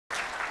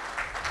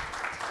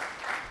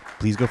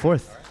please go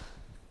forth.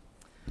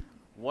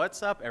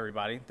 What's up,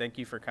 everybody? Thank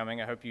you for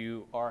coming. I hope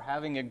you are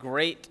having a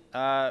great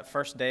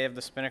first day of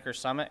the Spinnaker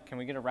Summit. Can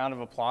we get a round of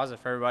applause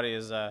if everybody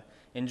has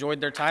enjoyed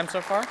their time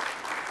so far?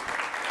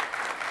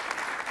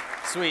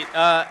 Sweet.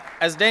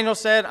 As Daniel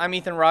said, I'm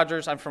Ethan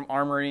Rogers. I'm from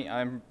Armory.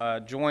 I'm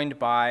joined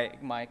by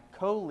my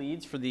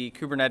co-leads for the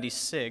Kubernetes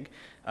SIG,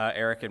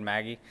 Eric and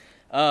Maggie.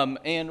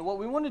 And what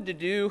we wanted to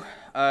do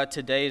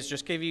today is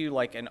just give you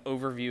like an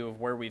overview of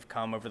where we've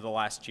come over the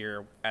last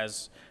year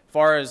as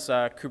far as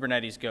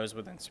Kubernetes goes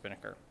within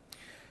Spinnaker.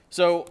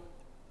 So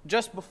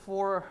just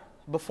before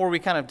we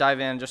kind of dive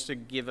in, just to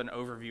give an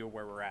overview of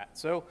where we're at.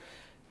 So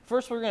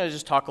first, we're going to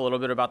just talk a little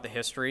bit about the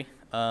history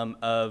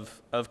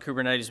of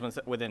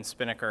Kubernetes within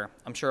Spinnaker.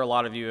 I'm sure a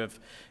lot of you have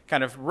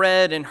kind of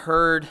read and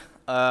heard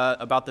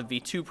about the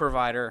V2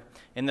 provider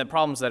and the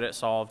problems that it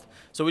solved.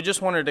 So we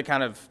just wanted to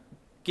kind of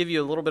give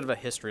you a little bit of a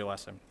history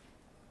lesson.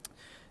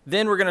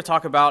 Then we're going to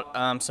talk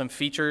about some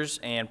features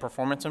and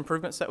performance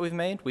improvements that we've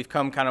made. We've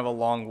come kind of a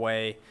long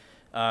way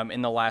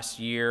in the last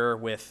year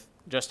with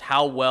just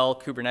how well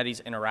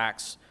Kubernetes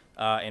interacts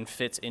and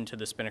fits into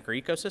the Spinnaker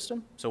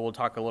ecosystem. So we'll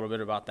talk a little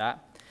bit about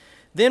that.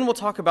 Then we'll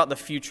talk about the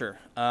future,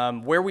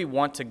 where we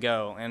want to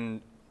go. And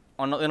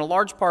in a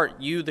large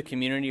part, you, the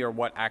community, are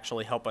what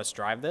actually help us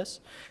drive this.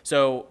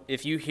 So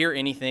if you hear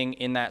anything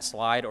in that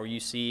slide or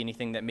you see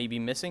anything that may be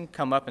missing,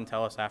 come up and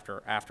tell us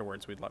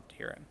afterwards. We'd love to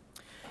hear it.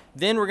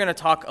 Then we're going to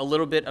talk a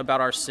little bit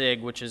about our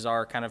SIG, which is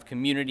our kind of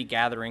community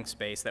gathering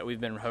space that we've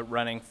been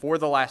running for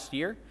the last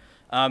year.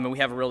 And we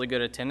have a really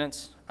good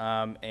attendance.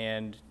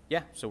 And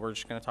yeah, so we're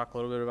just going to talk a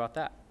little bit about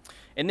that.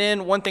 And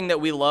then one thing that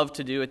we love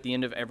to do at the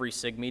end of every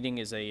SIG meeting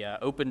is a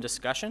open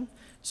discussion.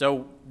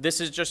 So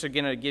this is just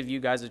going to give you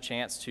guys a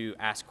chance to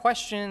ask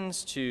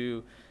questions,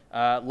 to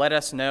let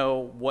us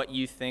know what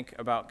you think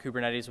about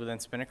Kubernetes within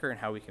Spinnaker and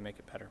how we can make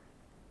it better.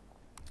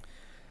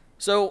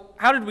 So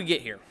how did we get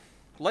here?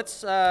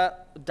 Let's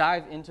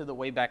dive into the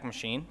Wayback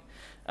Machine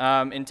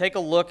and take a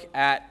look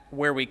at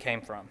where we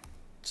came from.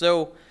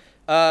 So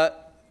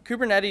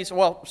Kubernetes,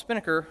 well,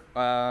 Spinnaker,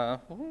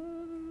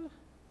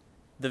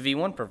 the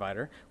V1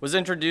 provider, was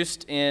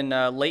introduced in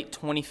late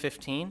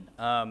 2015.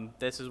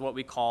 This is what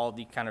we call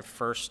the kind of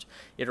first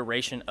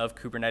iteration of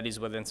Kubernetes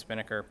within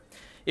Spinnaker.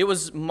 It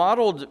was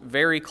modeled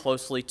very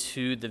closely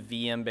to the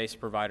VM-based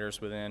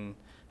providers within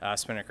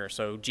Spinnaker.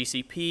 So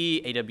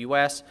GCP,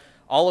 AWS,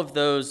 all of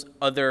those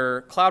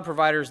other cloud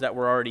providers that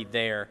were already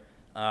there.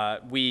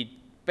 We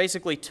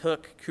basically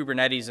took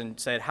Kubernetes and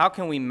said, how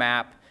can we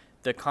map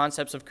the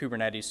concepts of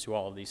Kubernetes to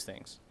all of these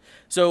things?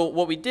 So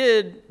what we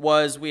did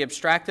was we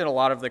abstracted a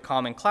lot of the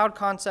common cloud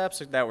concepts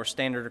that were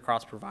standard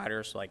across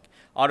providers, like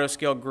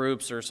auto-scale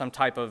groups or some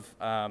type of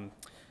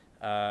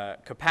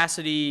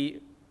capacity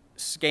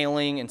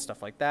scaling and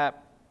stuff like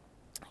that.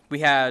 We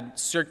had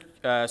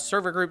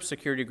server groups,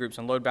 security groups,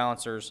 and load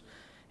balancers.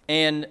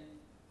 And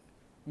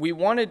we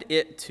wanted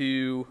it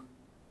to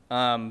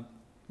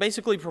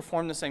basically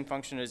perform the same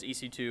function as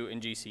EC2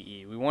 and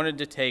GCE. We wanted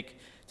to take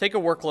a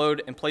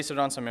workload and place it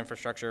on some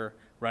infrastructure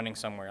running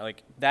somewhere.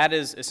 Like that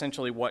is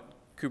essentially what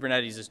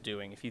Kubernetes is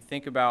doing. If you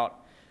think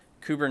about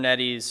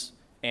Kubernetes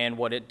and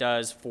what it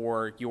does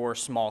for your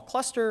small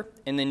cluster,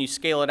 and then you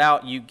scale it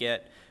out, you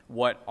get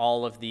what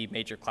all of the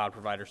major cloud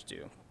providers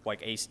do,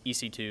 like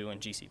EC2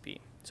 and GCP.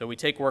 So we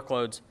take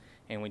workloads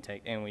and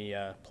we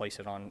place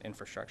it on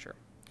infrastructure.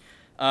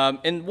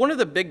 And one of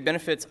the big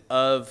benefits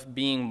of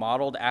being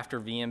modeled after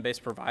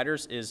VM-based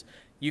providers is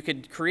you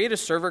could create a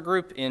server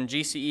group in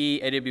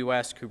GCE,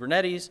 AWS,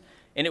 Kubernetes,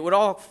 and it would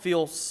all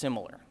feel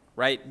similar,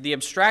 right? The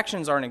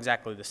abstractions aren't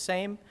exactly the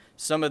same.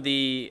 Some of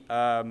the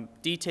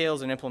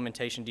details and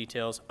implementation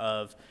details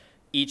of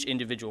each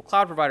individual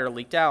cloud provider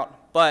leaked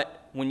out,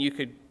 but when you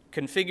could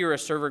configure a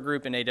server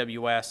group in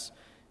AWS,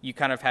 you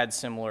kind of had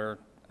similar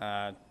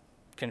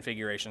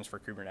configurations for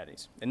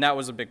Kubernetes, and that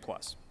was a big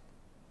plus.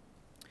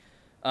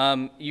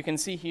 You can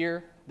see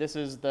here, this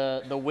is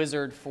the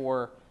wizard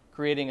for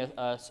creating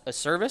a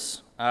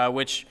service,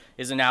 which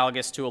is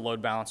analogous to a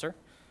load balancer.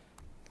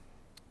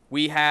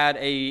 We had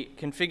a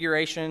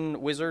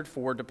configuration wizard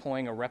for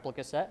deploying a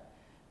replica set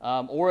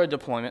or a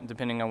deployment,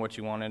 depending on what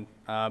you wanted.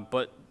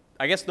 But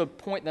I guess the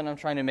point that I'm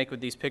trying to make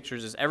with these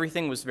pictures is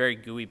everything was very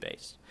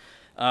GUI-based.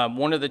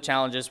 One of the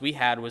challenges we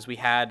had was we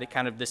had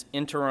kind of this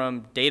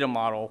interim data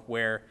model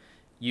where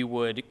you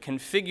would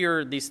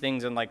configure these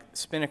things in like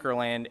Spinnaker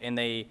land, and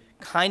they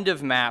kind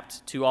of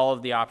mapped to all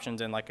of the options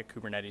in like a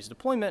Kubernetes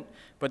deployment,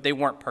 but they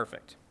weren't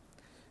perfect.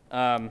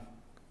 And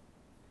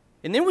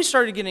then we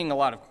started getting a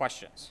lot of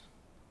questions.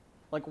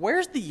 Like,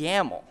 where's the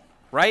YAML,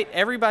 right?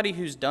 Everybody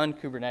who's done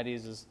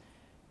Kubernetes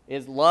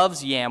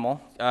loves YAML.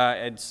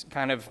 It's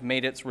kind of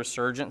made its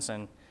resurgence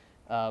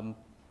and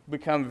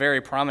become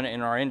very prominent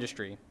in our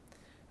industry,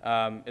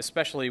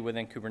 especially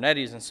within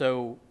Kubernetes. And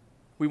so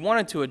we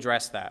wanted to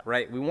address that,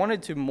 right? We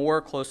wanted to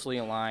more closely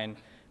align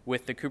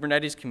with the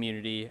Kubernetes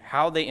community,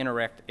 how they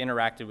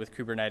interacted with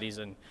Kubernetes,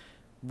 and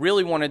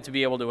really wanted to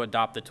be able to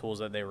adopt the tools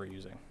that they were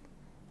using.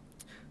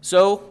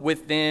 So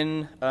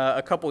within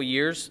a couple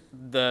years,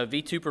 the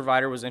V2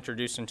 provider was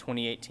introduced in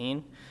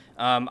 2018.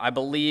 I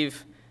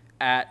believe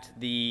at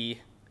the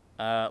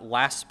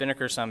last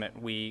Spinnaker Summit,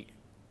 we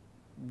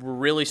were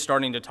really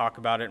starting to talk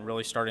about it and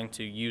really starting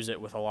to use it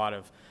with a lot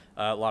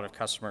of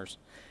customers.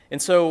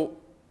 And so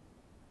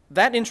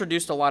that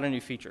introduced a lot of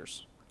new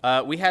features.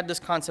 We had this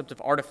concept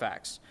of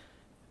artifacts.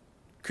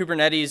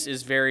 Kubernetes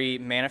is very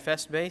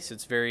manifest-based.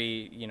 It's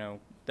very,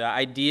 the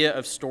idea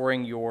of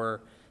storing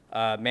your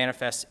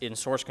manifests in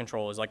source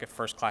control is like a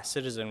first-class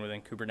citizen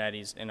within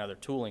Kubernetes and other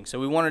tooling. So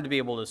we wanted to be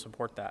able to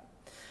support that.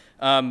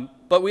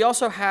 But we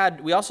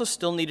also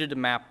still needed to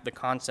map the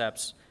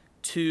concepts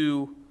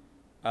to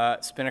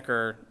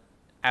Spinnaker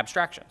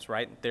abstractions,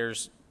 right?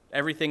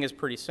 Everything is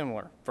pretty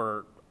similar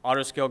for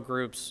autoscale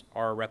groups,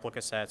 our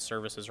replica sets,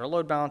 services, or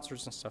load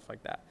balancers, and stuff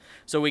like that.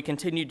 So we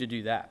continued to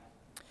do that.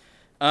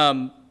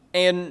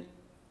 And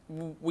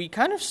we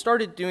kind of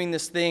started doing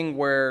this thing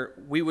where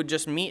we would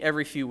just meet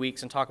every few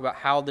weeks and talk about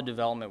how the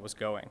development was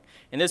going.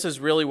 And this is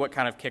really what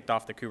kind of kicked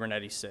off the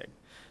Kubernetes SIG.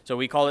 So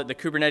we call it the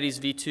Kubernetes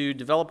V2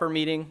 developer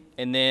meeting,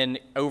 and then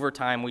over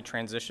time we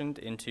transitioned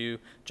into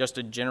just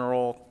a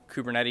general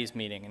Kubernetes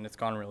meeting, and it's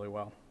gone really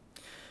well.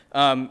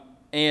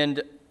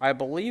 And I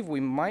believe we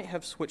might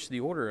have switched the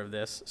order of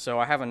this, so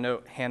I have a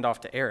note hand off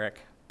to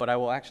Eric, but I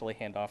will actually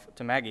hand off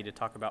to Maggie to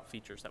talk about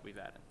features that we've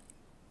added.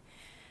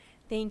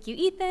 Thank you,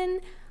 Ethan.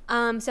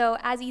 So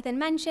as Ethan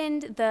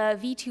mentioned, the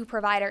V2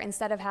 provider,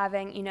 instead of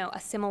having a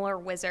similar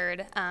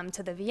wizard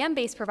to the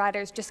VM-based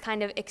providers, just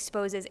kind of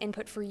exposes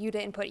input for you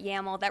to input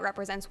YAML that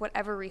represents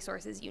whatever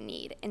resources you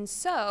need. And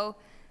so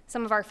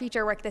some of our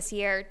feature work this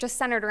year just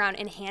centered around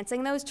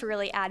enhancing those to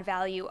really add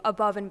value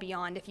above and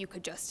beyond if you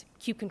could just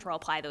kubectl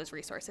apply those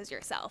resources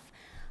yourself.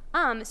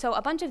 So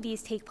a bunch of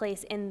these take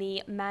place in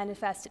the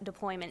manifest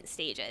deployment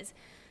stages.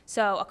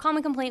 So a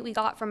common complaint we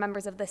got from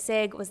members of the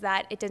SIG was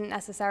that it didn't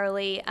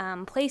necessarily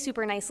play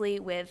super nicely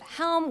with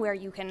Helm, where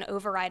you can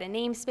override a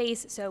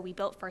namespace, so we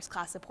built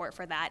first-class support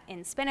for that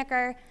in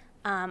Spinnaker.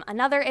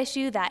 Another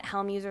issue that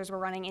Helm users were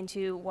running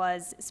into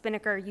was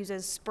Spinnaker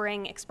uses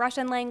Spring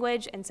expression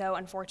language, and so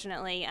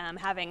unfortunately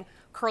having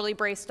curly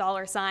brace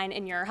 $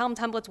 in your Helm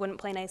templates wouldn't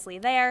play nicely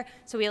there,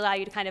 so we allow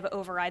you to kind of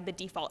override the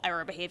default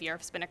error behavior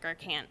if Spinnaker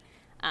can't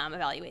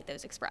evaluate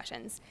those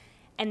expressions.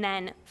 And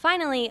then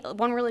finally,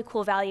 one really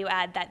cool value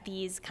add that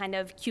these kind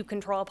of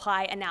kubectl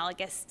apply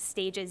analogous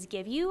stages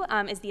give you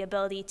is the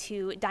ability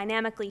to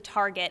dynamically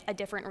target a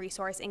different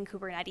resource in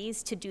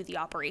Kubernetes to do the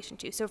operation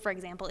to. So for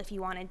example, if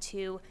you wanted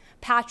to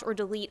patch or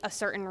delete a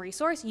certain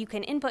resource, you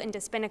can input into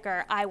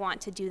Spinnaker, I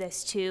want to do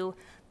this to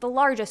the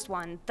largest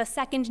one, the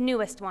second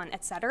newest one,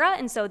 et cetera.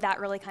 And so that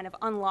really kind of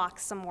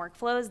unlocks some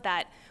workflows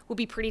that will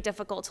be pretty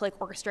difficult to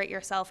orchestrate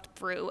yourself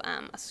through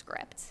a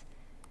script.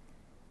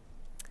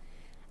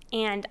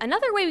 And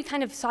another way we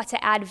kind of sought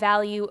to add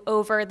value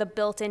over the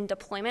built-in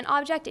deployment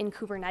object in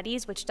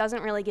Kubernetes, which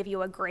doesn't really give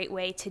you a great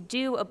way to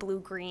do a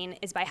blue-green,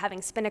 is by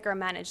having Spinnaker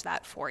manage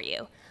that for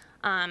you.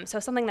 So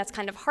something that's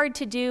kind of hard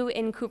to do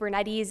in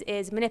Kubernetes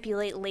is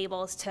manipulate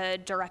labels to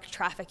direct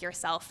traffic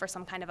yourself for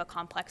some kind of a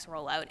complex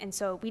rollout. And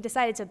so we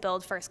decided to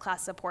build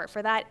first-class support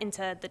for that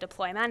into the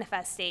deploy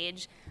manifest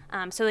stage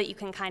so that you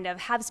can kind of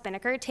have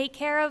Spinnaker take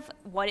care of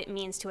what it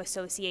means to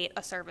associate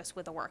a service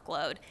with a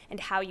workload and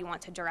how you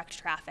want to direct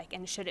traffic.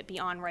 And should it be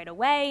on right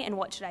away? And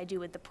what should I do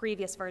with the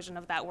previous version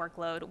of that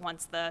workload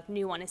once the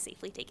new one is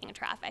safely taking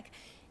traffic?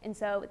 And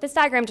so this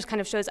diagram just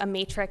kind of shows a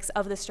matrix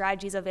of the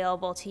strategies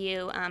available to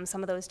you.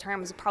 Some of those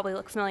terms probably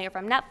look familiar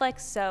from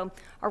Netflix. So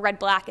a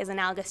red-black is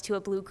analogous to a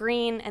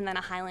blue-green, and then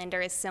a Highlander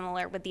is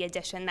similar with the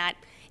addition that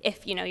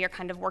if you're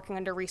kind of working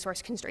under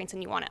resource constraints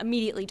and you want to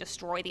immediately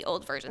destroy the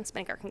old version,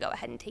 Spinnaker can go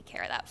ahead and take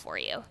care of that for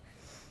you.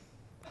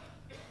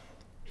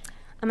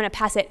 I'm going to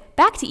pass it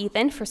back to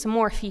Ethan for some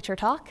more feature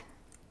talk.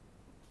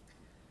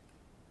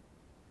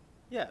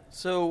 Yeah,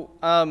 so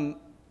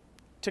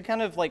to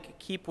kind of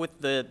keep with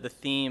the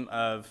theme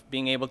of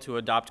being able to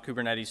adopt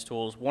Kubernetes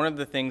tools, one of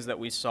the things that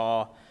we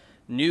saw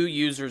new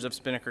users of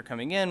Spinnaker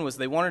coming in was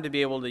they wanted to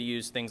be able to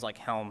use things like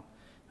Helm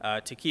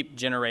to keep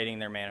generating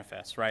their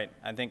manifests, right?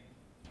 I think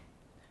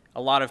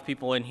a lot of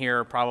people in here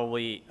are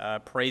probably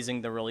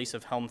praising the release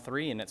of Helm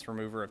 3 and its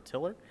remover of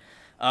Tiller.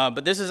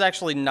 But this is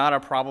actually not a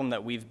problem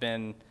that we've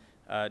been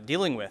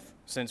dealing with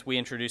since we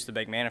introduced the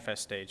Bake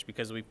Manifest stage,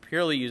 because we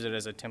purely use it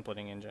as a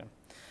templating engine.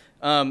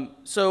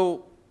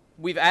 So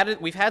we've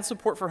had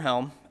support for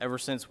Helm ever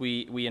since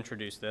we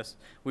introduced this.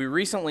 We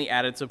recently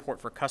added support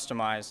for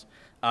Customize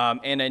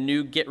and a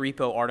new Git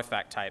repo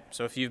artifact type.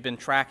 So if you've been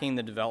tracking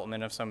the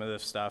development of some of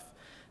this stuff,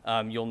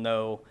 you'll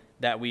know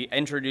that we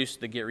introduced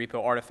the Git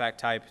repo artifact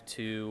type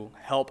to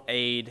help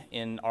aid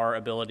in our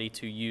ability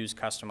to use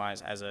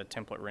Customize as a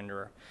template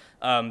renderer.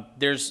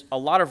 There's a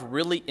lot of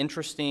really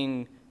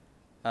interesting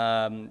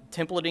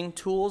templating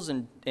tools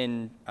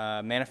and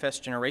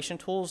manifest generation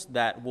tools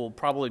that will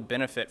probably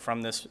benefit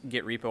from this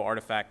Git repo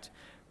artifact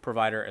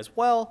provider as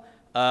well.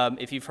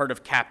 If you've heard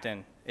of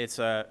Captain, it's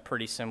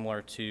pretty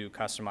similar to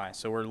Customize,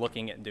 so we're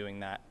looking at doing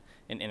that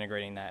and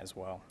integrating that as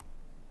well.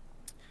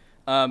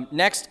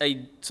 Next,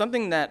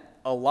 something that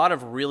a lot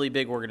of really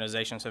big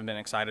organizations have been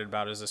excited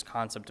about is this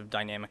concept of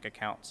dynamic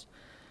accounts.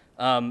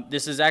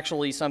 This is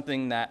actually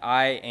something that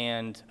I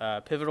and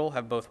Pivotal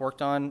have both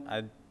worked on.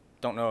 I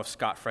don't know if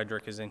Scott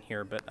Frederick is in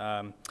here,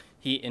 but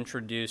he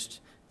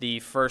introduced the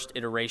first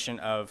iteration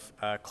of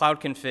Cloud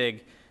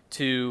Config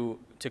to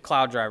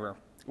Cloud Driver.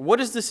 What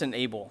does this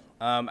enable?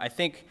 I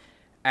think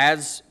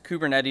as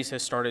Kubernetes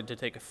has started to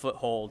take a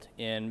foothold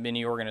in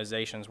many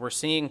organizations, we're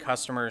seeing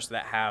customers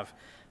that have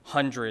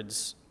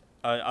hundreds,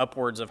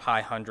 upwards of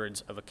high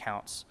hundreds of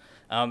accounts.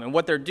 And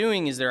what they're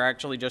doing is they're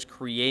actually just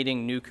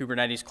creating new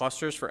Kubernetes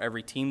clusters for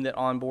every team that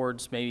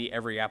onboards, maybe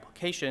every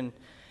application.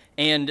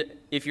 And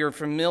if you're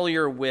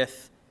familiar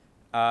with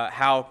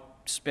how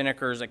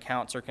Spinnaker's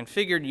accounts are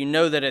configured, you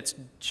know that it's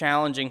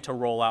challenging to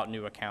roll out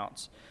new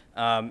accounts.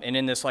 And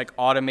in this like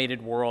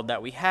automated world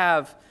that we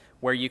have,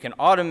 where you can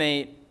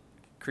automate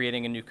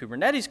creating a new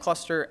Kubernetes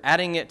cluster,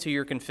 adding it to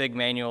your config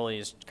manually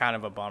is kind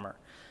of a bummer.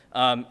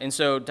 And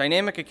so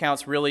dynamic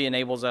accounts really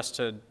enables us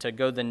to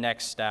go the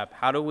next step.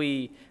 How do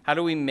we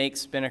make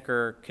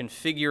Spinnaker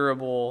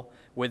configurable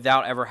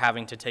without ever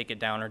having to take it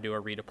down or do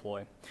a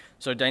redeploy?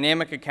 So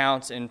dynamic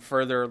accounts and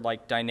further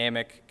like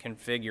dynamic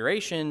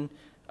configuration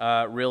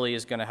really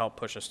is going to help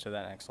push us to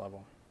that next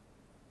level.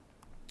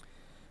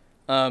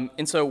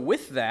 And so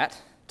with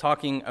that,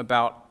 talking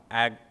about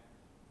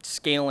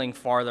scaling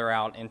farther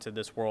out into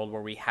this world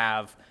where we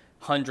have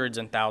hundreds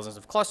and thousands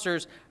of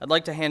clusters, I'd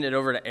like to hand it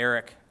over to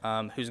Eric,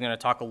 who's going to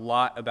talk a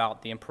lot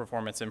about the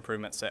performance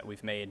improvements that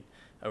we've made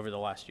over the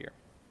last year.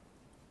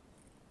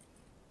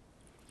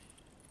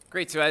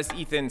 Great. So as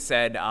Ethan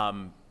said,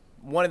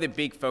 one of the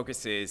big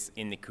focuses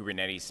in the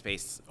Kubernetes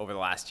space over the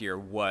last year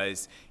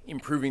was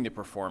improving the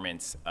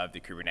performance of the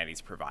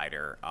Kubernetes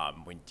provider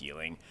when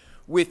dealing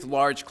with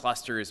large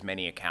clusters,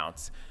 many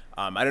accounts.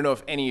 I don't know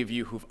if any of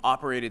you who've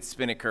operated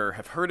Spinnaker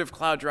have heard of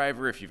Cloud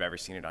Driver, if you've ever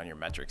seen it on your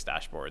metrics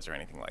dashboards or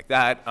anything like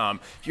that.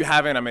 If you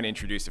haven't, I'm going to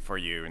introduce it for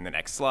you in the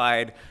next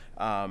slide.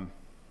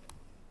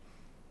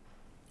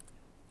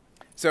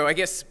 So I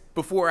guess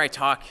before I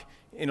talk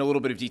in a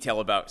little bit of detail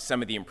about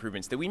some of the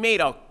improvements that we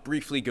made, I'll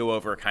briefly go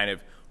over kind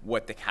of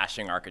what the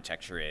caching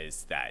architecture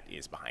is that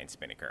is behind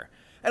Spinnaker.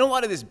 And a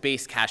lot of this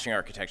base caching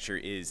architecture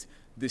is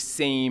the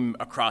same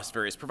across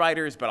various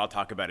providers, but I'll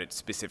talk about it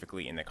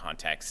specifically in the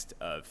context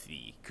of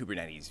the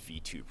Kubernetes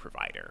v2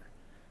 provider.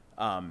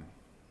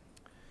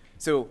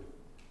 So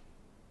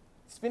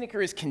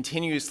Spinnaker is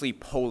continuously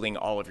polling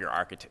all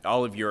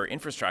of your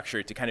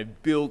infrastructure to kind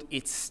of build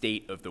its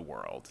state of the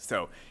world.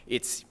 So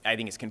I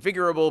think it's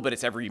configurable, but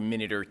it's every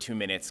minute or 2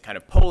 minutes kind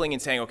of polling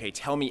and saying, okay,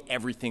 tell me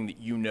everything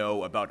that you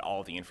know about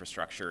all the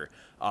infrastructure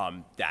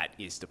that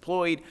is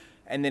deployed.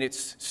 And then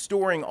it's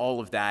storing all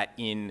of that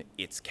in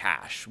its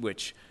cache,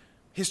 which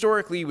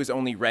historically was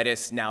only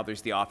Redis. Now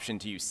there's the option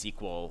to use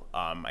SQL.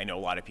 I know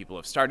a lot of people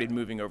have started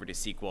moving over to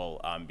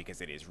SQL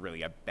because it is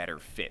really a better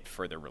fit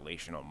for the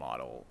relational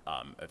model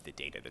of the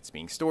data that's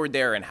being stored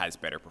there and has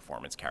better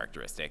performance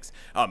characteristics.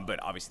 But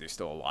obviously there's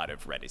still a lot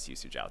of Redis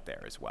usage out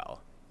there as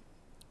well.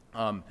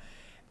 And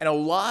a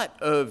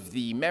lot of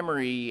the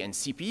memory and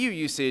CPU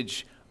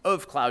usage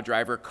of Cloud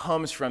Driver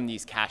comes from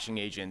these caching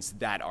agents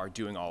that are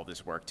doing all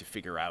this work to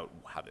figure out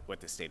what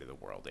the state of the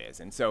world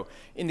is. And so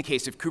in the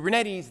case of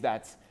Kubernetes,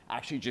 that's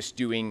actually just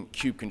doing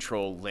kube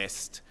control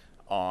list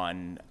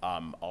on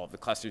all of the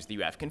clusters that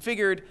you have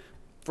configured.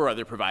 For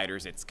other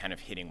providers, it's kind of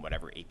hitting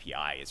whatever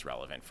API is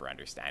relevant for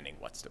understanding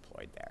what's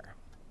deployed there.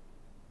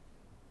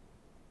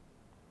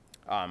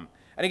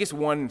 And I guess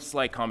one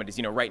slight comment is,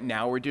 right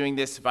now we're doing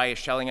this via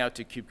shelling out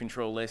to kube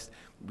control list.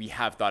 We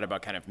have thought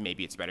about kind of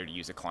maybe it's better to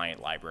use a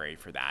client library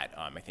for that.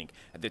 I think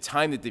at the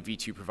time that the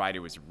v2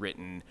 provider was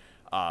written,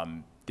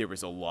 there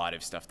was a lot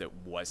of stuff that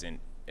wasn't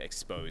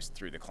exposed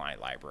through the client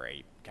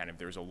library.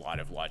 There was a lot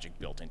of logic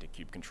built into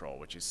kube control,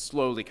 which is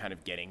slowly kind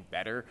of getting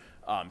better.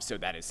 So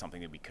that is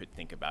something that we could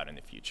think about in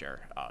the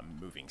future,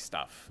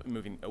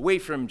 moving away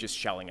from just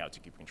shelling out to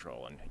kube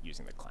control and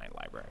using the client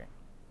library.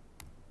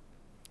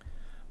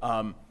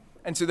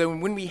 And so then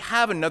when we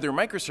have another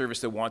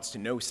microservice that wants to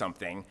know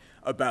something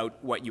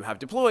about what you have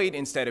deployed,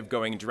 instead of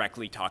going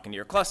directly talking to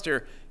your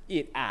cluster,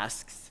 it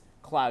asks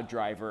Cloud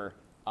Driver,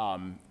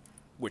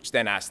 which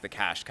then asks the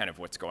cache kind of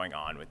what's going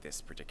on with this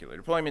particular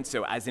deployment.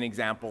 So as an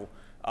example,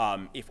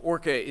 if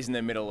Orca is in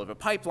the middle of a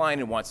pipeline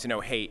and wants to know,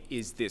 hey,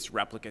 is this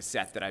replica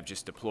set that I've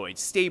just deployed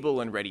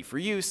stable and ready for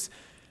use?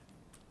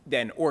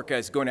 Then Orca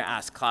is going to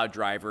ask Cloud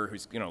Driver,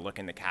 who's going to look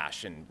in the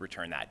cache and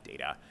return that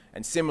data.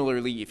 And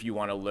similarly, if you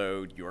want to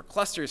load your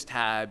clusters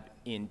tab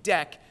in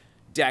Deck,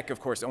 Deck, of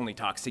course, only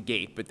talks to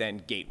Gate, but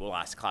then Gate will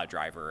ask Cloud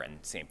Driver, and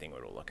same thing,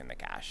 it will look in the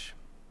cache.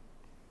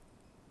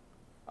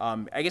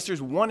 I guess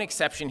there's one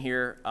exception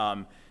here,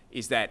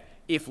 is that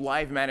if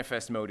live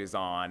manifest mode is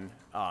on,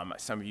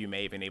 some of you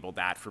may have enabled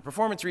that for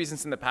performance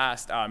reasons in the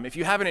past. If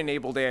you haven't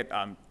enabled it,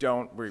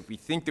 don't. We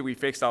think that we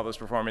fixed all those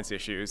performance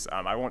issues.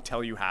 I won't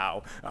tell you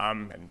how.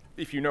 And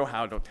if you know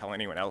how, don't tell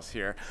anyone else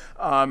here.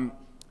 But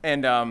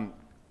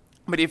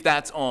if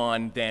that's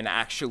on, then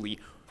actually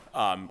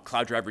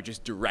Cloud Driver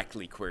just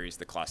directly queries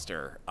the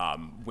cluster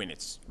when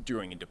it's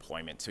doing a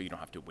deployment, so you don't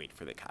have to wait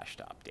for the cache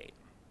to update.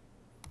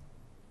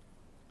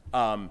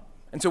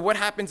 And so what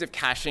happens if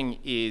caching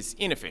is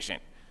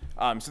inefficient?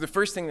 So the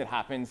first thing that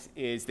happens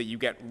is that you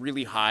get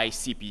really high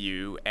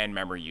CPU and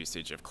memory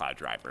usage of Cloud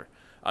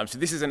So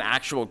this is an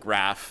actual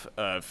graph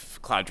of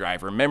Cloud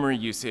memory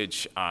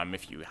usage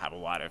if you have a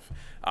lot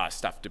of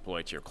stuff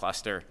deployed to your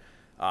cluster.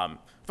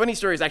 Funny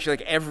story is actually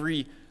like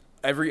every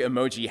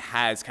emoji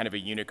has kind of a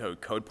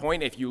Unicode code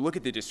point. If you look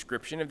at the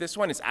description of this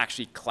one, it's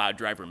actually Cloud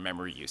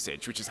memory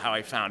usage, which is how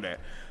I found it.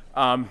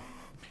 And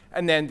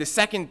then the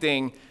second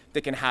thing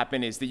that can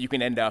happen is that you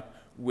can end up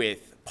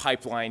with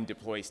pipeline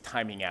deploys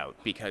timing out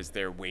because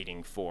they're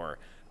waiting for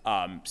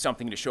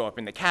something to show up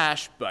in the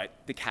cache, but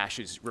the cache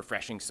is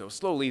refreshing so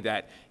slowly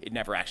that it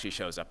never actually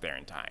shows up there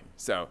in time.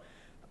 So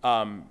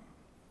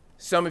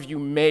some of you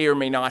may or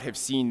may not have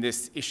seen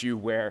this issue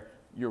where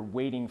you're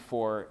waiting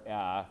for,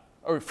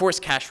 or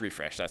forced cache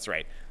refresh, that's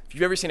right. If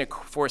you've ever seen a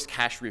forced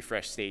cache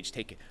refresh stage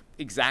take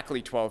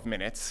exactly 12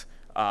 minutes,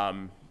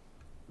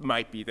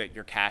 might be that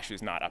your cache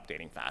is not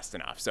updating fast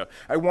enough. So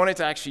I wanted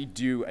to actually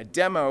do a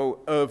demo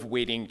of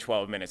waiting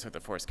 12 minutes with a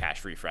forced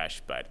cache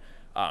refresh, but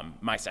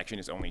my section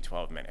is only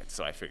 12 minutes,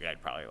 so I figured I'd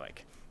probably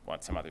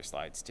want some other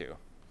slides too.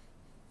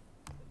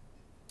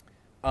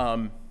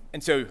 And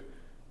so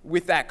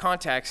with that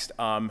context,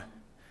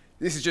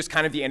 this is just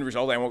kind of the end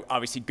result. I won't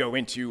obviously go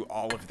into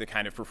all of the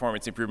kind of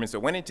performance improvements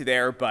that went into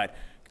there, but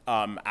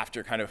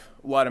after kind of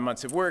a lot of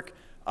months of work,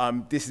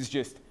 this is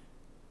just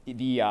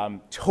the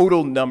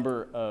total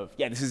number of,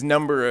 this is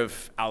number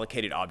of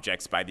allocated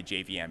objects by the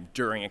JVM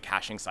during a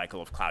caching cycle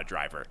of Cloud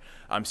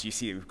So you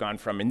see we've gone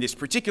from, in this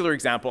particular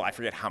example, I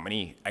forget how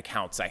many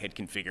accounts I had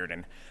configured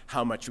and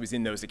how much was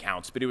in those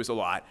accounts, but it was a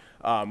lot.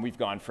 We've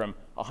gone from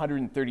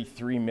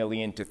 133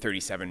 million to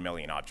 37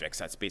 million objects.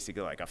 That's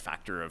basically like a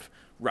factor of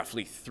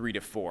roughly 3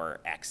 to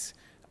 4x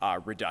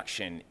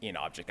reduction in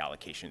object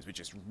allocations, which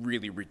just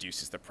really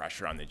reduces the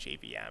pressure on the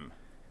JVM.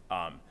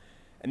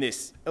 And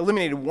this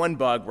eliminated one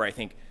bug where I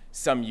think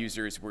some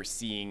users were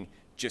seeing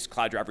just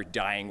Cloud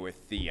dying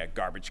with the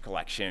garbage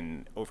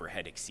collection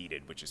overhead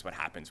exceeded, which is what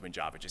happens when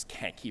Java just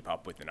can't keep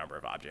up with the number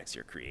of objects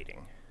you're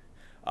creating.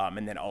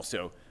 And then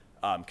also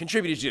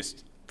contributed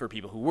just for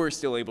people who were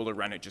still able to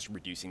run it, just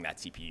reducing that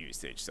CPU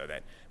usage so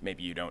that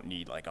maybe you don't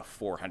need like a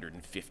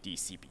 450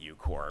 CPU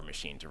core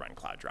machine to run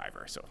Cloud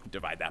So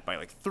divide that by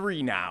like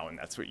 3 now, and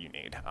that's what you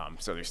need.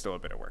 So there's still a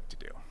bit of work to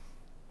do.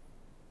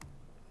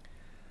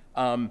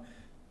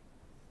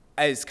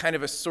 As kind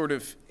of a sort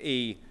of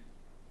a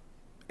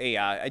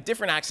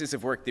different axis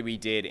of work that we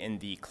did in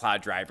the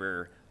Cloud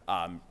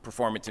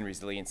performance and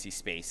resiliency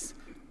space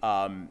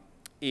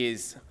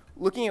is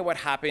looking at what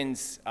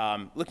happens,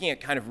 looking at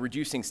kind of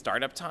reducing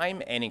startup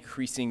time and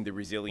increasing the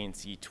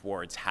resiliency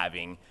towards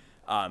having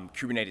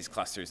Kubernetes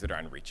clusters that are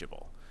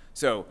unreachable.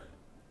 So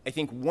I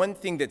think one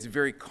thing that's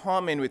very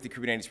common with the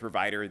Kubernetes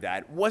provider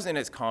that wasn't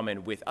as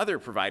common with other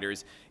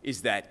providers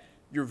is that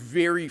you're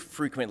very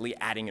frequently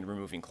adding and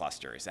removing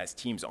clusters. As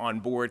teams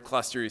onboard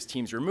clusters,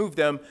 teams remove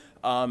them.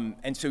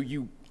 And so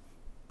you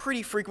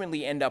pretty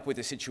frequently end up with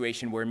a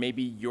situation where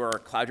maybe your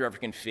Cloud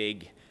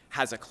config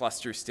has a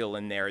cluster still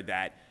in there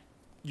that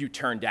you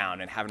turn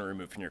down and haven't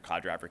removed from your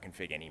Cloud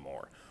config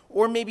anymore.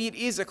 Or maybe it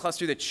is a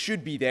cluster that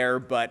should be there,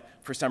 but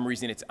for some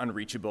reason it's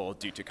unreachable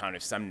due to kind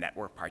of some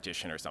network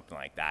partition or something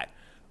like that.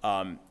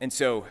 And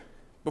so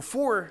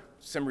before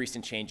some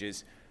recent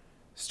changes,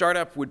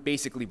 startup would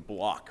basically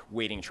block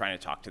waiting trying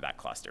to talk to that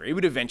cluster. It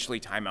would eventually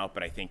time out,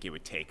 but I think it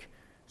would take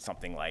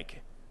something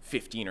like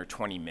 15 or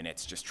 20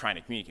 minutes just trying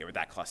to communicate with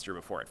that cluster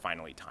before it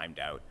finally timed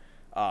out.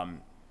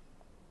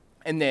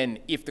 And then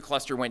if the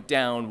cluster went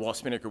down while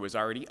Spinnaker was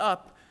already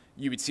up,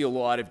 you would see a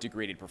lot of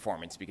degraded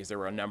performance because there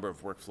were a number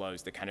of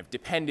workflows that kind of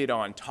depended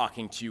on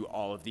talking to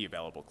all of the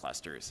available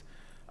clusters.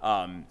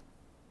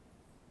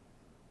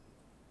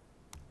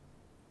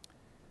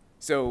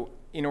 So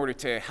in order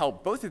to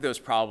help both of those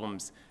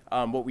problems,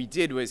 what we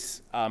did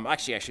was,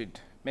 actually I should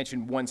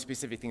mention one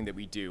specific thing that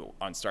we do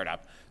on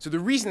startup. So the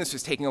reason this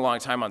was taking a long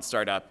time on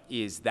startup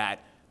is that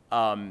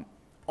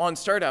on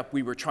startup,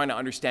 we were trying to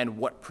understand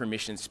what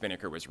permission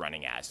Spinnaker was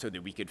running as so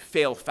that we could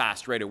fail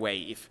fast right away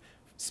if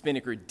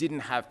Spinnaker didn't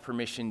have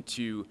permission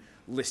to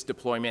list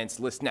deployments,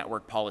 list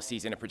network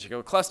policies in a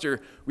particular cluster.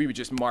 We would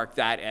just mark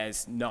that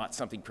as not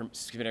something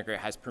Spinnaker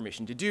has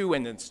permission to do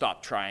and then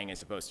stop trying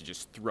as opposed to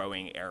just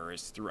throwing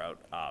errors throughout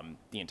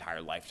the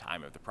entire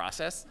lifetime of the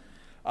process.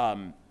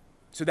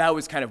 So that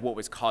was kind of what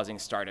was causing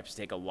startups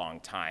to take a long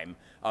time,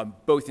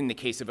 both in the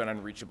case of an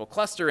unreachable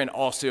cluster and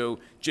also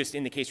just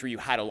in the case where you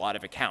had a lot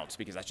of accounts,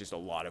 because that's just a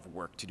lot of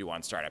work to do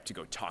on startup, to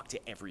go talk to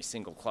every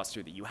single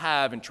cluster that you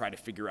have and try to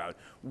figure out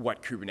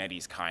what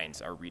Kubernetes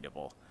kinds are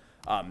readable.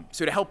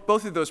 So to help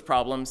both of those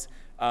problems,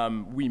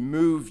 we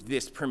moved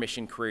this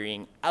permission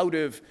querying out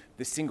of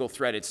the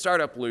single-threaded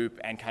startup loop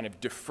and kind of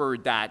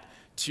deferred that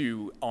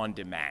to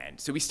on-demand.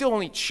 So we still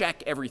only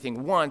check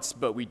everything once,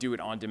 but we do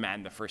it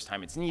on-demand the first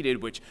time it's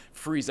needed, which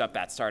frees up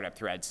that startup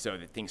thread so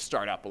that things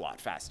start up a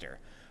lot faster.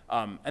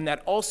 And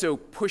that also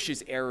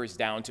pushes errors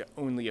down to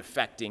only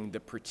affecting the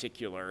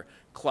particular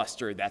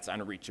cluster that's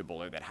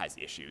unreachable or that has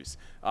issues.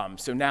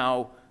 So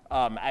now,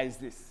 as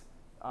this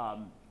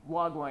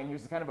log line,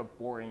 here's kind of a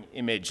boring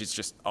image. It's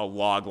just a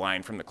log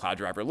line from the Cloud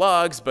Driver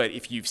logs, but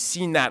if you've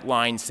seen that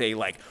line say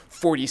like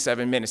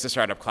 47 minutes to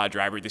start up Cloud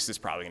Driver, this is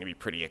probably going to be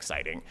pretty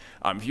exciting.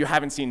 If you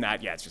haven't seen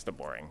that, yeah, it's just a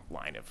boring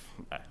line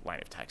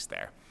of text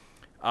there.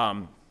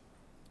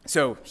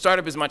 So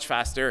startup is much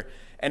faster,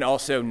 and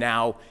also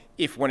now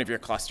if one of your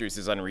clusters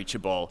is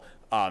unreachable,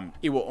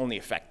 it will only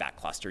affect that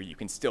cluster. You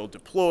can still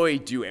deploy,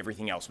 do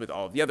everything else with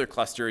all of the other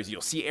clusters.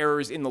 You'll see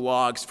errors in the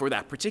logs for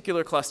that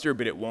particular cluster,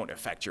 but it won't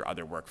affect your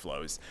other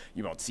workflows.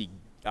 You won't see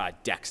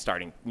decks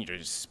starting,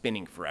 just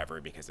spinning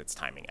forever because it's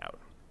timing out.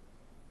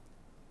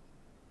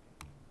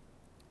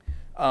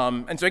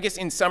 And so I guess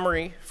in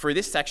summary for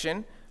this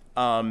section,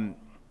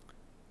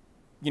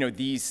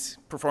 these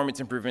performance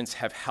improvements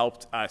have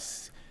helped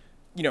us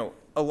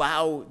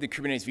allow the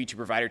Kubernetes V2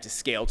 provider to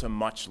scale to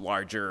much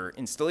larger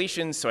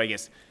installations. So I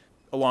guess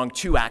along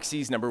two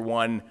axes, number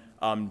one,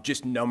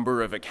 just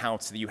number of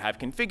accounts that you have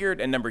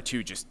configured, and number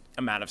two, just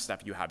amount of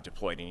stuff you have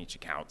deployed in each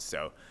account.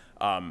 So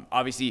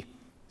obviously,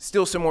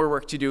 still some more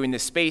work to do in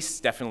this space.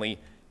 Definitely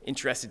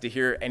interested to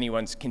hear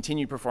anyone's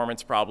continued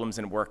performance problems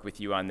and work with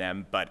you on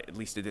them. But at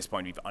least at this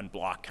point, we've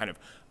unblocked kind of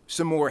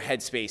some more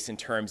headspace in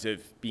terms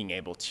of being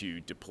able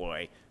to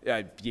deploy,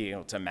 being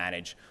able to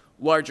manage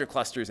larger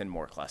clusters and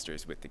more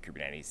clusters with the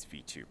Kubernetes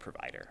V2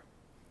 provider.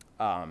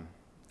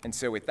 And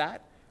so with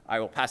that, I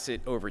will pass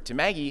it over to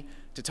Maggie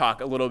to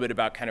talk a little bit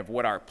about kind of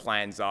what our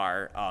plans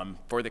are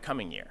for the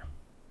coming year.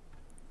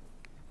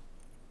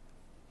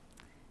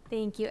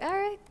 Thank you,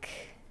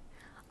 Eric.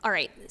 All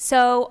right,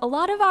 so a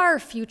lot of our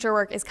future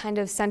work is kind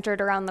of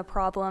centered around the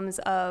problems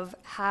of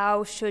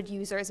how should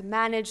users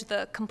manage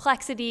the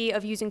complexity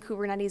of using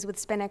Kubernetes with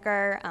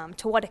Spinnaker,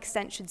 to what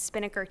extent should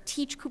Spinnaker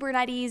teach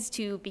Kubernetes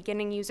to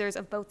beginning users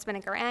of both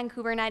Spinnaker and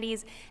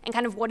Kubernetes, and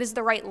kind of what is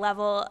the right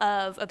level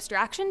of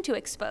abstraction to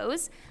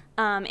expose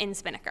in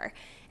Spinnaker.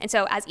 And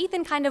so as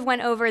Ethan kind of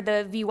went over,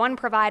 the V1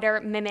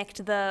 provider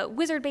mimicked the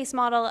wizard-based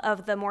model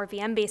of the more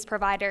VM-based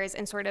providers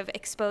and sort of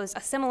exposed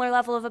a similar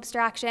level of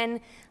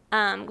abstraction.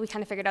 We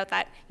kind of figured out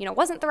that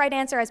wasn't the right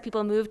answer as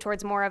people moved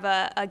towards more of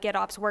a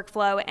GitOps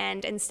workflow,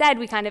 and instead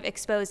we kind of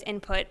exposed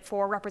input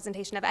for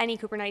representation of any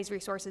Kubernetes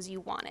resources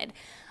you wanted,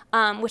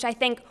 which I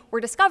think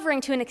we're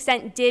discovering to an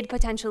extent did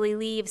potentially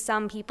leave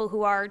some people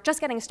who are just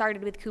getting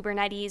started with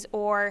Kubernetes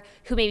or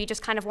who maybe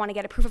just kind of want to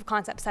get a proof of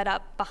concept set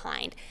up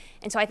behind.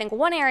 And so I think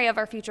one area of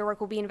our future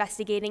work will be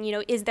investigating,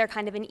 is there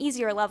kind of an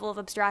easier level of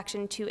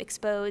abstraction to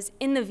expose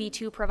in the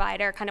V2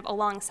 provider kind of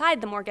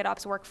alongside the more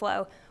GitOps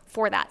workflow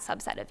for that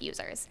subset of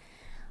users.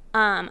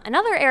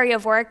 Another area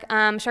of work,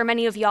 I'm sure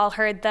many of y'all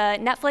heard the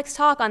Netflix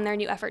talk on their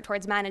new effort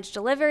towards managed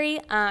delivery.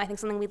 I think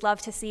something we'd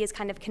love to see is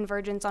kind of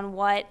convergence on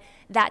what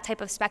that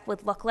type of spec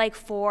would look like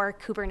for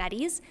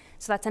Kubernetes.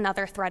 So that's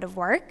another thread of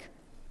work.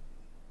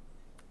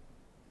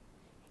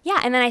 Yeah,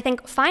 and then I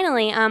think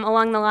finally,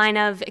 along the line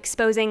of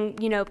exposing,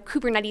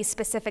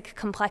 Kubernetes-specific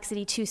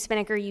complexity to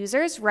Spinnaker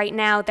users, right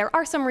now there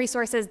are some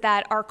resources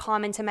that are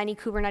common to many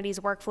Kubernetes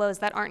workflows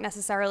that aren't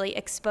necessarily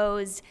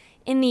exposed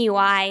in the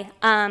UI.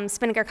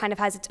 Spinnaker kind of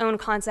has its own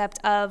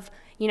concept of,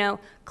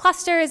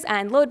 clusters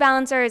and load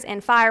balancers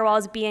and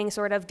firewalls being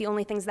sort of the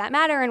only things that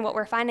matter. And what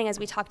we're finding as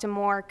we talk to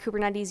more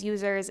Kubernetes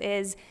users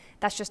is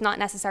that's just not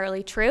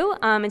necessarily true.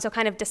 And so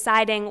kind of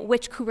deciding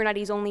which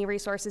Kubernetes-only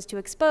resources to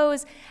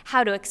expose,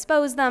 how to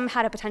expose them,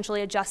 how to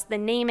potentially adjust the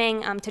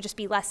naming to just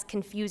be less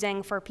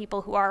confusing for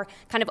people who are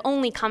kind of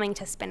only coming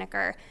to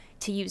Spinnaker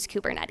to use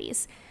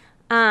Kubernetes.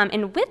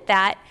 And with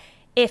that,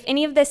 if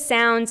any of this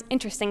sounds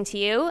interesting to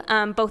you,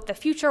 both the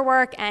future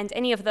work and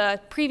any of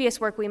the previous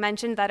work we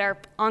mentioned that are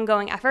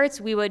ongoing efforts,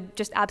 we would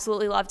just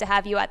absolutely love to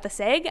have you at the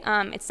SIG.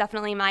 It's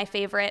definitely my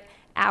favorite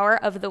hour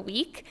of the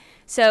week.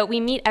 So we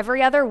meet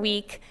every other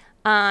week.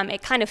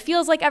 It kind of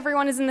feels like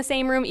everyone is in the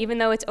same room, even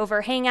though it's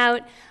over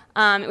Hangout.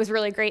 It was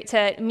really great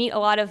to meet a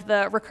lot of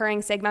the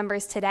recurring SIG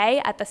members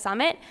today at the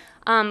summit.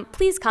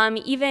 Please come,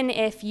 even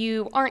if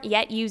you aren't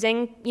yet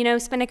using,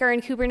 Spinnaker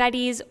and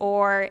Kubernetes,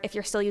 or if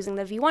you're still using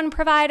the V1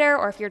 provider,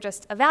 or if you're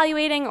just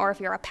evaluating, or if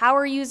you're a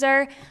power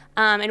user,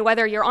 and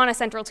whether you're on a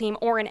central team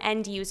or an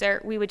end user,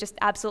 we would just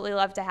absolutely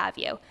love to have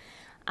you.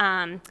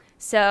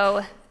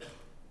 So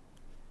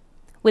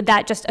with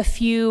that, just a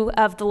few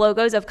of the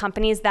logos of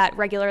companies that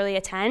regularly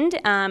attend,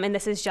 and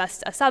this is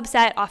just a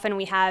subset. Often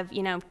we have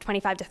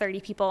 25 to 30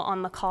 people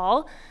on the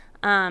call.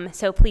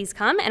 So please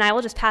come, and I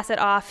will just pass it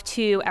off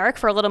to Eric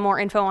for a little more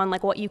info on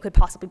what you could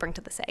possibly bring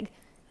to the SIG.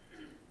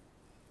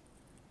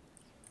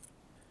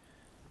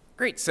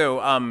 Great.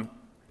 So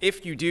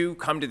if you do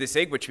come to the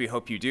SIG, which we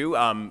hope you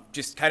do,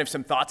 just kind of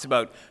some thoughts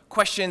about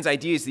questions,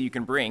 ideas that you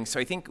can bring. So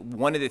I think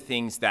one of the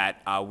things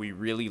that we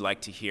really like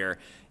to hear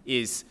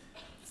is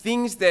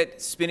things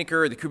that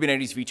Spinnaker, the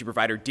Kubernetes V2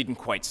 provider, didn't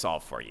quite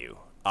solve for you.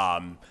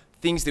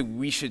 Things that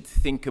we should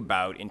think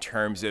about in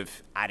terms of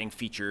adding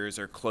features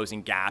or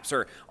closing gaps,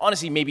 or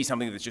honestly, maybe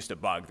something that's just a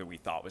bug that we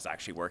thought was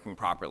actually working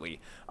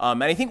properly.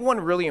 And I think one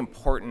really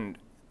important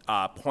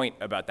point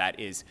about that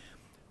is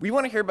we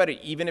want to hear about it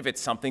even if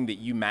it's something that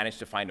you managed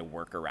to find a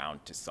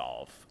workaround to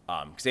solve.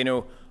 Because I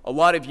know a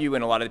lot of you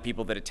and a lot of the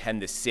people that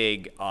attend the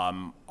SIG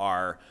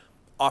are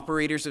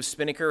operators of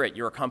Spinnaker at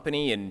your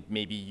company, and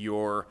maybe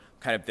you're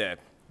kind of the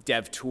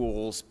dev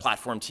tools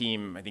platform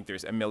team. I think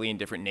there's a million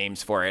different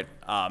names for it.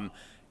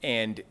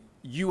 And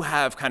you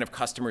have kind of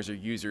customers or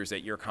users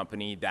at your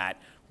company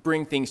that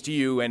bring things to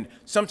you, and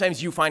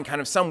sometimes you find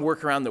kind of some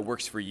workaround that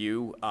works for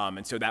you,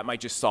 and so that might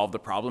just solve the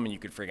problem and you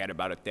could forget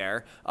about it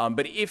there.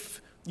 But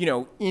if,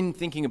 in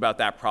thinking about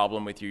that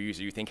problem with your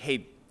user, you think,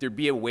 hey, there'd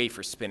be a way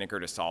for Spinnaker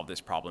to solve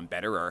this problem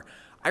better, or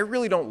I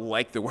really don't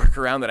like the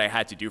workaround that I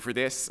had to do for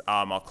this,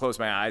 I'll close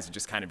my eyes and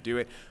just kind of do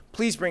it,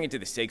 please bring it to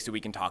the SIG so we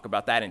can talk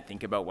about that and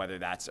think about whether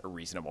that's a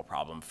reasonable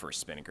problem for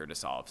Spinnaker to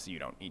solve so you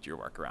don't need your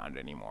workaround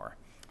anymore.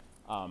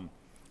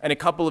 And a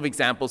couple of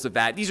examples of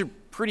that. These are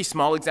pretty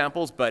small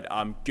examples, but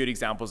good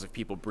examples of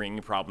people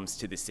bringing problems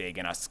to the SIG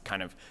and us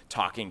kind of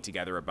talking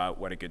together about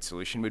what a good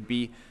solution would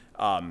be.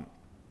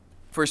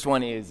 First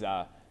one is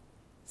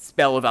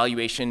spell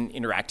evaluation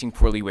interacting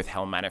poorly with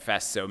Helm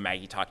manifest. So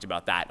Maggie talked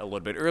about that a little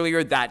bit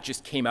earlier. That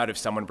just came out of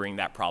someone bringing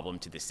that problem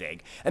to the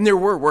SIG. And there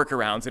were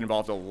workarounds that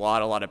involved a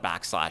lot of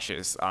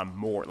backslashes,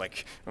 more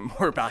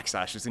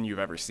backslashes than you've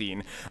ever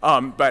seen.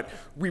 But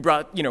we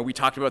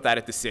talked about that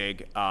at the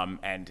SIG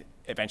and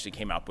eventually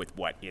came up with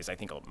what is, I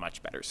think, a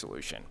much better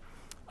solution.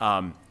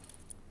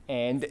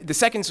 And the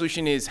second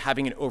solution is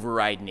having an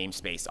override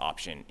namespace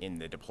option in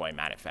the deploy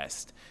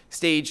manifest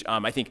stage.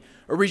 I think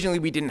originally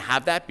we didn't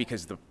have that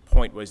because the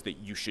point was that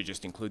you should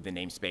just include the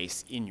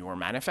namespace in your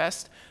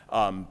manifest.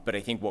 But I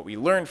think what we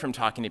learned from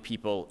talking to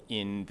people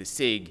in the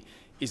SIG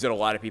is that a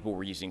lot of people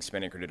were using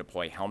Spinnaker to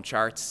deploy Helm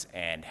charts,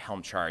 and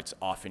Helm charts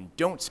often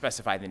don't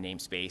specify the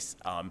namespace.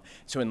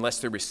 So unless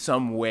there was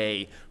some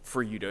way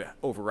for you to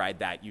override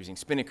that using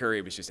Spinnaker,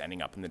 it was just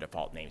ending up in the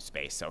default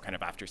namespace. So kind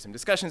of after some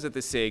discussions at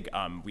the SIG,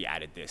 we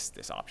added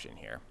this option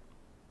here.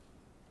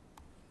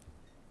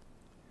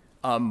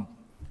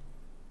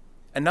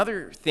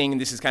 Another thing,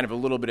 and this is kind of a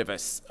little bit of an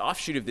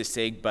offshoot of the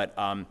SIG, but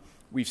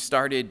we've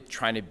started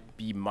trying to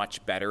be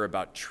much better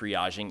about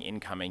triaging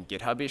incoming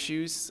GitHub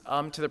issues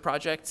to the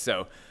project.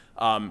 So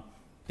I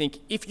think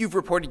if you've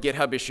reported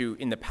GitHub issue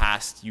in the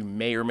past, you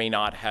may or may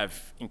not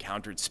have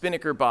encountered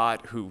Spinnaker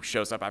bot who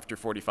shows up after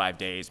 45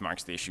 days,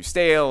 marks the issue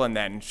stale, and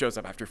then shows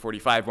up after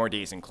 45 more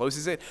days and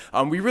closes it.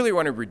 We really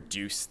want to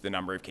reduce the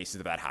number of cases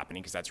of that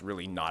happening because that's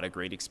really not a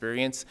great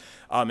experience.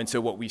 And so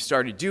what we've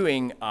started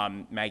doing,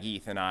 Maggie,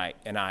 Ethan,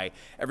 and I,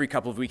 every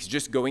couple of weeks,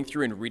 just going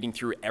through and reading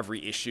through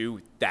every issue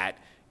that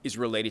is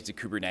related to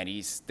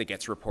Kubernetes that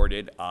gets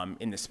reported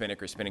in the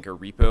Spinnaker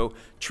repo,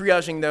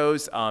 triaging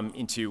those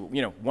into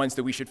ones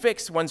that we should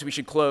fix, ones we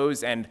should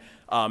close, and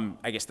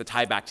I guess the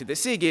tie back to the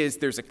SIG is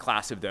there's a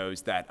class of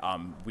those that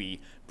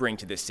we bring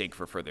to the SIG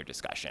for further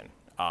discussion.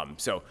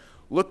 So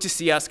look to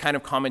see us kind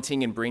of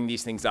commenting and bring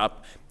these things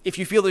up. If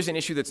you feel there's an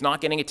issue that's not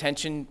getting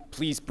attention,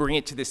 please bring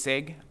it to the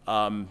SIG.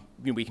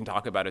 We can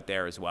talk about it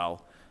there as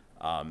well.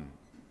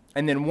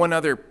 And then one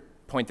other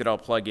point that I'll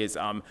plug is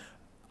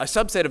a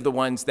subset of the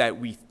ones that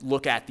we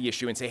look at the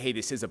issue and say, hey,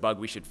 this is a bug,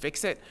 we should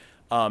fix it.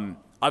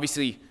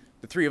 Obviously,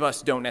 the three of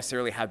us don't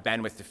necessarily have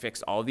bandwidth to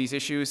fix all of these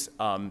issues.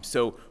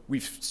 So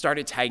we've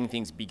started tagging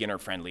things beginner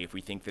friendly if we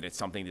think that it's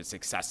something that's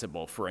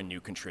accessible for a new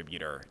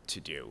contributor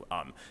to do.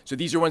 So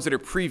these are ones that are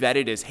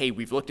pre-vetted as, hey,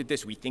 we've looked at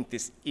this, we think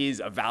this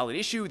is a valid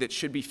issue that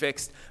should be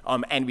fixed,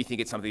 and we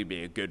think it's something to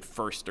be a good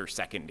first or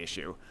second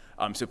issue.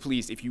 So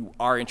please, if you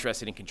are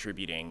interested in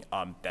contributing,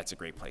 that's a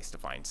great place to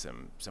find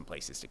some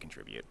places to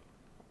contribute.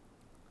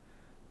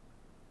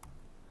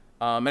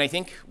 And I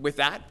think with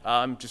that,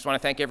 just want to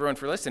thank everyone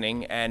for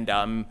listening,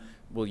 and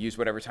we'll use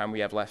whatever time we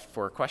have left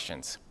for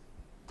questions.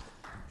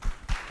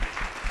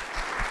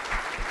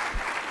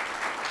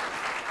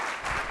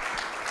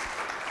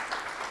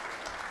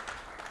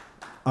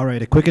 All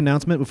right, a quick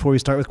announcement before we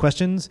start with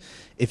questions.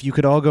 If you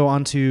could all go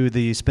onto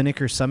the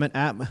Spinnaker Summit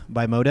app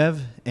by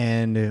Modev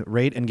and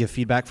rate and give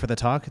feedback for the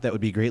talk, that would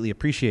be greatly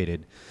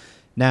appreciated.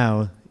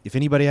 Now, if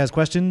anybody has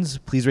questions,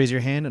 please raise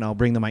your hand and I'll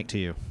bring the mic to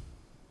you.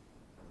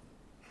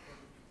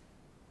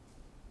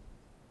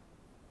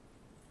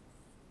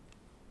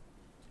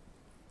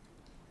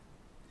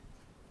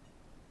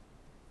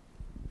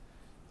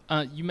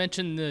 You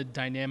mentioned the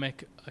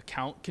dynamic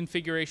account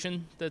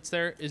configuration that's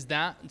there. Is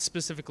that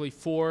specifically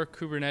for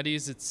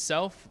Kubernetes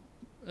itself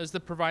as the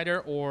provider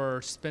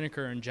or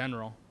Spinnaker in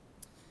general?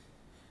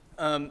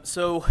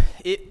 So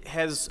it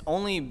has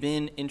only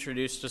been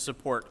introduced to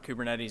support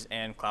Kubernetes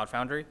and Cloud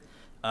Foundry.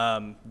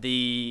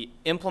 The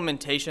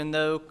implementation,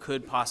 though,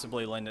 could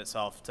possibly lend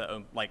itself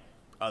to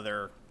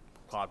other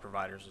cloud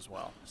providers as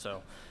well.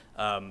 So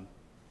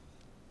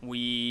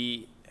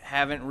we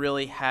haven't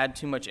really had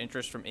too much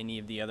interest from any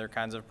of the other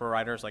kinds of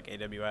providers like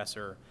AWS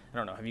or, I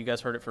don't know, have you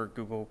guys heard it for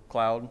Google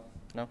Cloud?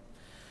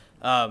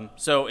 No?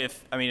 So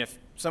if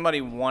somebody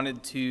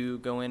wanted to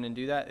go in and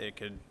do that,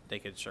 they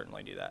could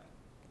certainly do that.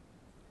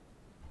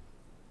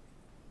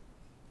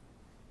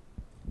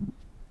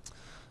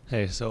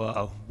 Hey,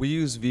 so we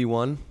use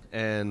V1,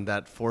 and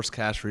that forced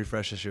cache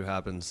refresh issue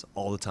happens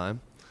all the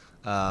time.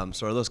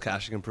 So are those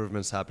caching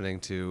improvements happening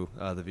to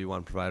the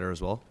V1 provider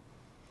as well?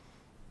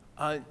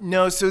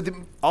 No, so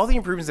all the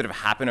improvements that have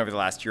happened over the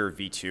last year of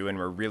V2, and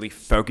we're really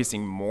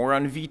focusing more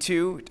on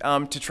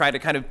V2 to try to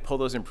kind of pull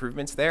those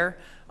improvements there.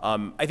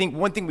 I think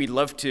one thing we'd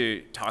love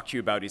to talk to you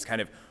about is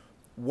kind of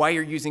why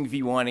you're using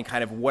V1 and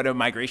kind of what a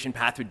migration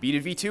path would be to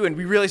V2. And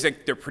we realize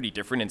like they're pretty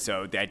different, and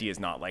so the idea is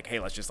not like, hey,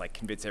 let's just like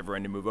convince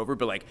everyone to move over,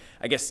 but like,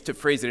 I guess to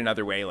phrase it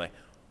another way, like,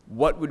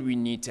 what would we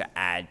need to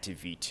add to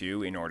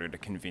V2 in order to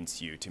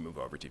convince you to move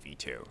over to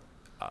V2?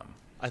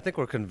 I think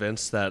we're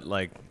convinced that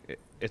like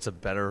it's a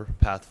better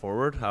path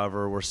forward.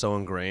 However, we're so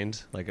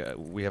ingrained. Like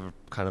we have a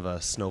kind of a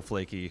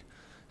snowflakey,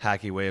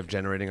 hacky way of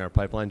generating our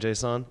pipeline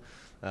JSON.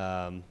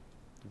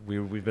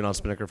 We've been on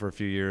Spinnaker for a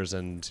few years,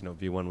 and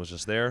V1 was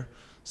just there.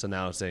 So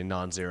now it's a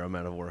non-zero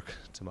amount of work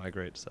to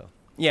migrate. So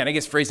yeah, and I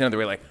guess phrased another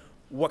way, like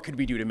what could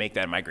we do to make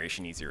that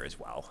migration easier as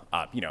well?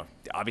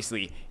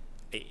 Obviously,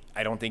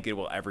 I don't think it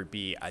will ever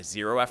be a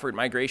zero effort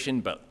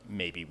migration, but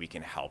maybe we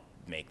can help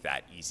make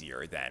that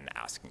easier than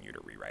asking you to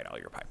rewrite all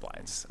your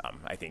pipelines.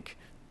 I think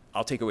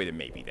I'll take away the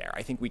maybe there.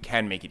 I think we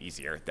can make it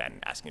easier than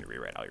asking you to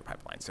rewrite all your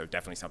pipelines. So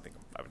definitely something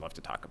I would love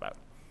to talk about.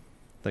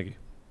 Thank you.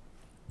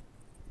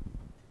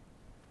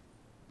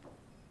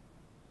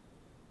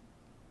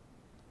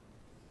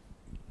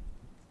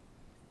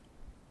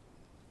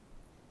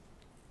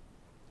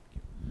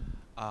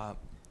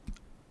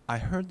 I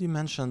heard you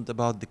mentioned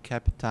about the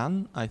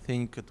Captain. I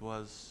think it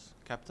was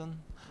Captain.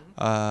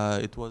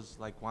 It was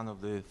like one of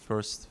the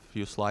first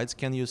few slides.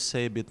 Can you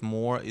say a bit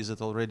more? Is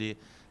it already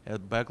a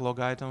backlog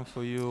item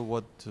for you?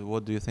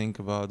 What do you think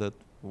about it?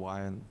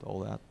 Why and all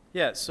that?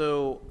 Yeah,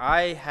 so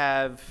I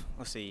have,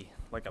 let's see,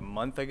 like a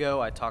month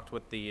ago, I talked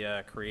with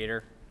the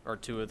creator, or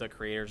two of the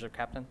creators of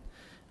Captain,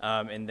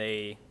 and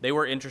they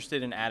were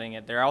interested in adding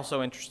it. They're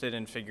also interested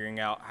in figuring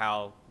out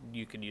how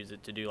you could use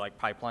it to do like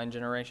pipeline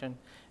generation.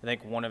 I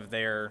think one of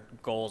their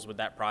goals with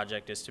that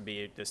project is to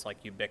be this like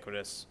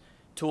ubiquitous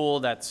tool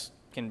that's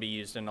can be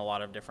used in a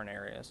lot of different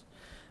areas.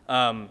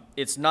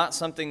 It's not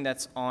something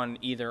that's on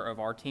either of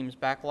our team's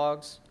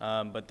backlogs,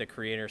 but the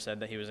creator said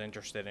that he was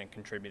interested in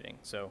contributing.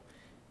 So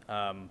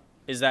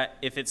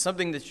if it's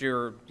something that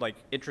you're like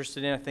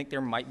interested in, I think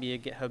there might be a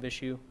GitHub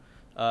issue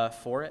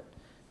for it.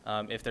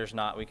 If there's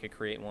not, we could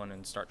create one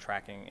and start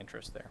tracking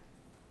interest there.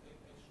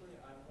 Actually,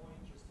 I'm more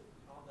interested,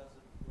 how does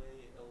it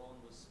play along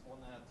with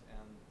ONET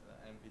and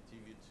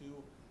MPTV2?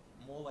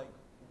 More like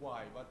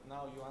why, but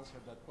now you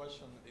answered that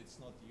question. It's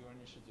not your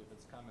initiative,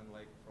 it's coming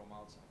like from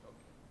outside.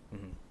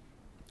 Okay. Mm-hmm.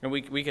 And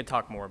we could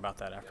talk more about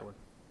that afterward.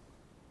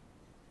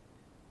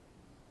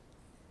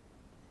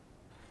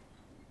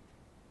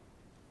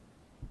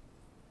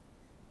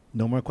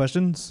 No more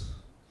questions?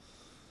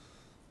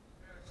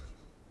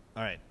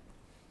 All right.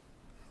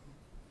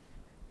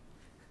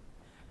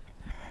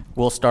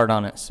 We'll start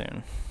on it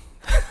soon.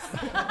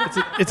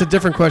 It's a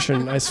different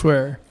question, I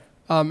swear.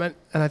 And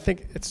I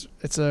think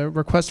it's a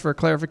request for a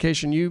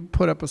clarification. You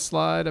put up a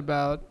slide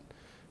about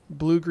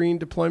blue-green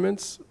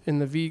deployments in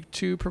the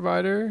V2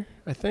 provider,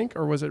 I think,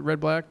 or was it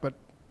red-black, but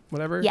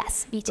whatever?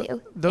 Yes,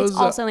 V2. Those it's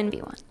also in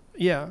V1.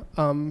 Yeah.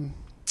 Am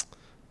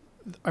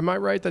I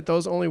right that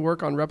those only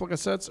work on replica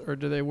sets, or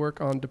do they work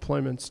on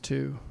deployments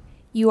too?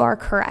 You are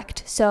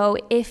correct. So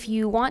if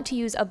you want to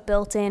use a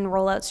built-in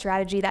rollout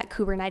strategy that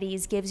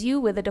Kubernetes gives you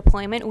with a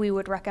deployment, we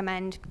would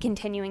recommend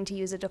continuing to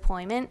use a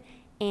deployment.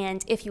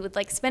 And if you would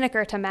like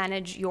Spinnaker to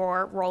manage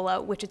your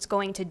rollout, which it's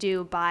going to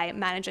do by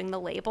managing the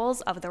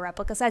labels of the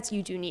replica sets,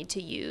 you do need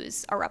to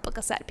use a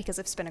replica set, because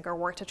if Spinnaker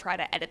were to try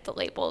to edit the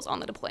labels on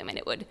the deployment,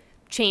 it would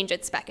change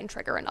its spec and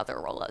trigger another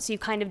rollout. So you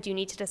kind of do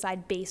need to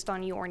decide based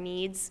on your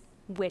needs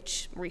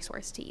which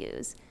resource to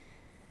use.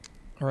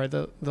 All right,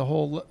 the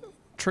whole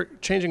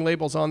changing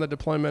labels on the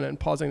deployment and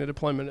pausing the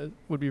deployment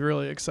would be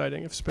really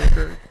exciting if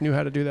Spinnaker knew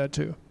how to do that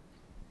too.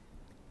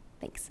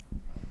 Thanks.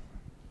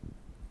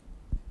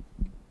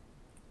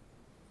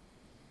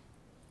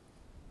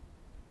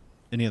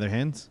 Any other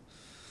hands?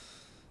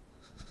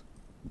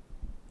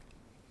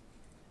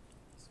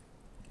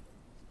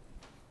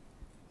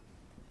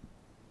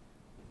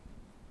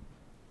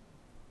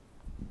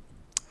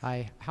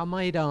 Hi. How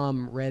might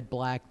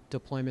red-black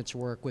deployments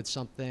work with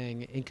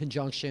something in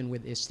conjunction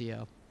with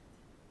Istio?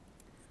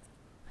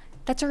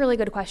 That's a really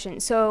good question.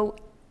 So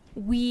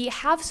we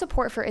have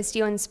support for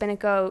Istio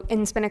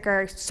in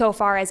Spinnaker so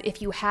far as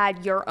if you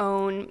had your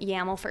own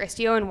YAML for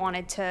Istio and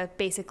wanted to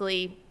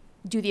basically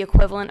do the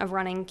equivalent of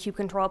running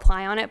kubectl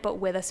apply on it, but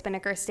with a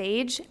Spinnaker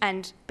stage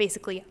and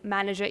basically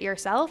manage it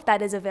yourself,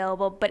 that is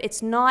available, but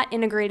it's not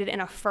integrated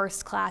in a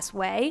first-class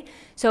way.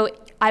 So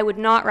I would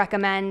not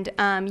recommend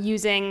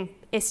using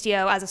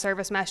Istio as a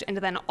service mesh and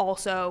then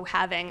also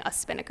having a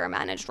Spinnaker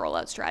managed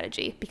rollout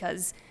strategy,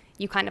 because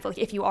you kind of, like,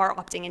 if you are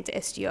opting into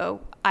Istio,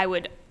 I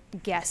would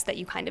guess that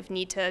you kind of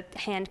need to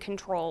hand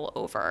control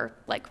over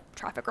like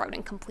traffic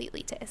routing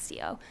completely to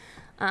Istio.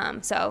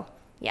 So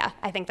yeah,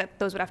 I think that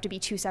those would have to be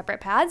two separate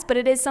paths, but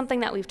it is something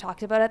that we've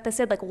talked about at the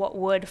SID, like what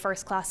would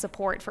first-class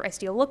support for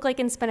Istio look like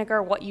in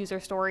Spinnaker? What user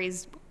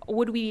stories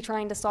would we be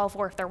trying to solve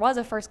for if there was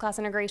a first-class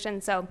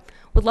integration? So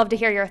would love to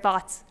hear your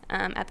thoughts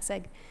at the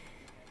SIG.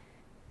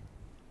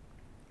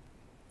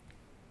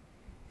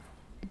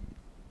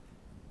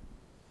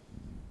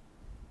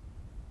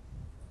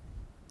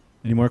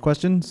 Any more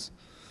questions?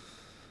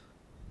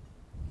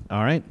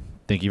 All right.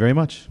 Thank you very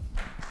much.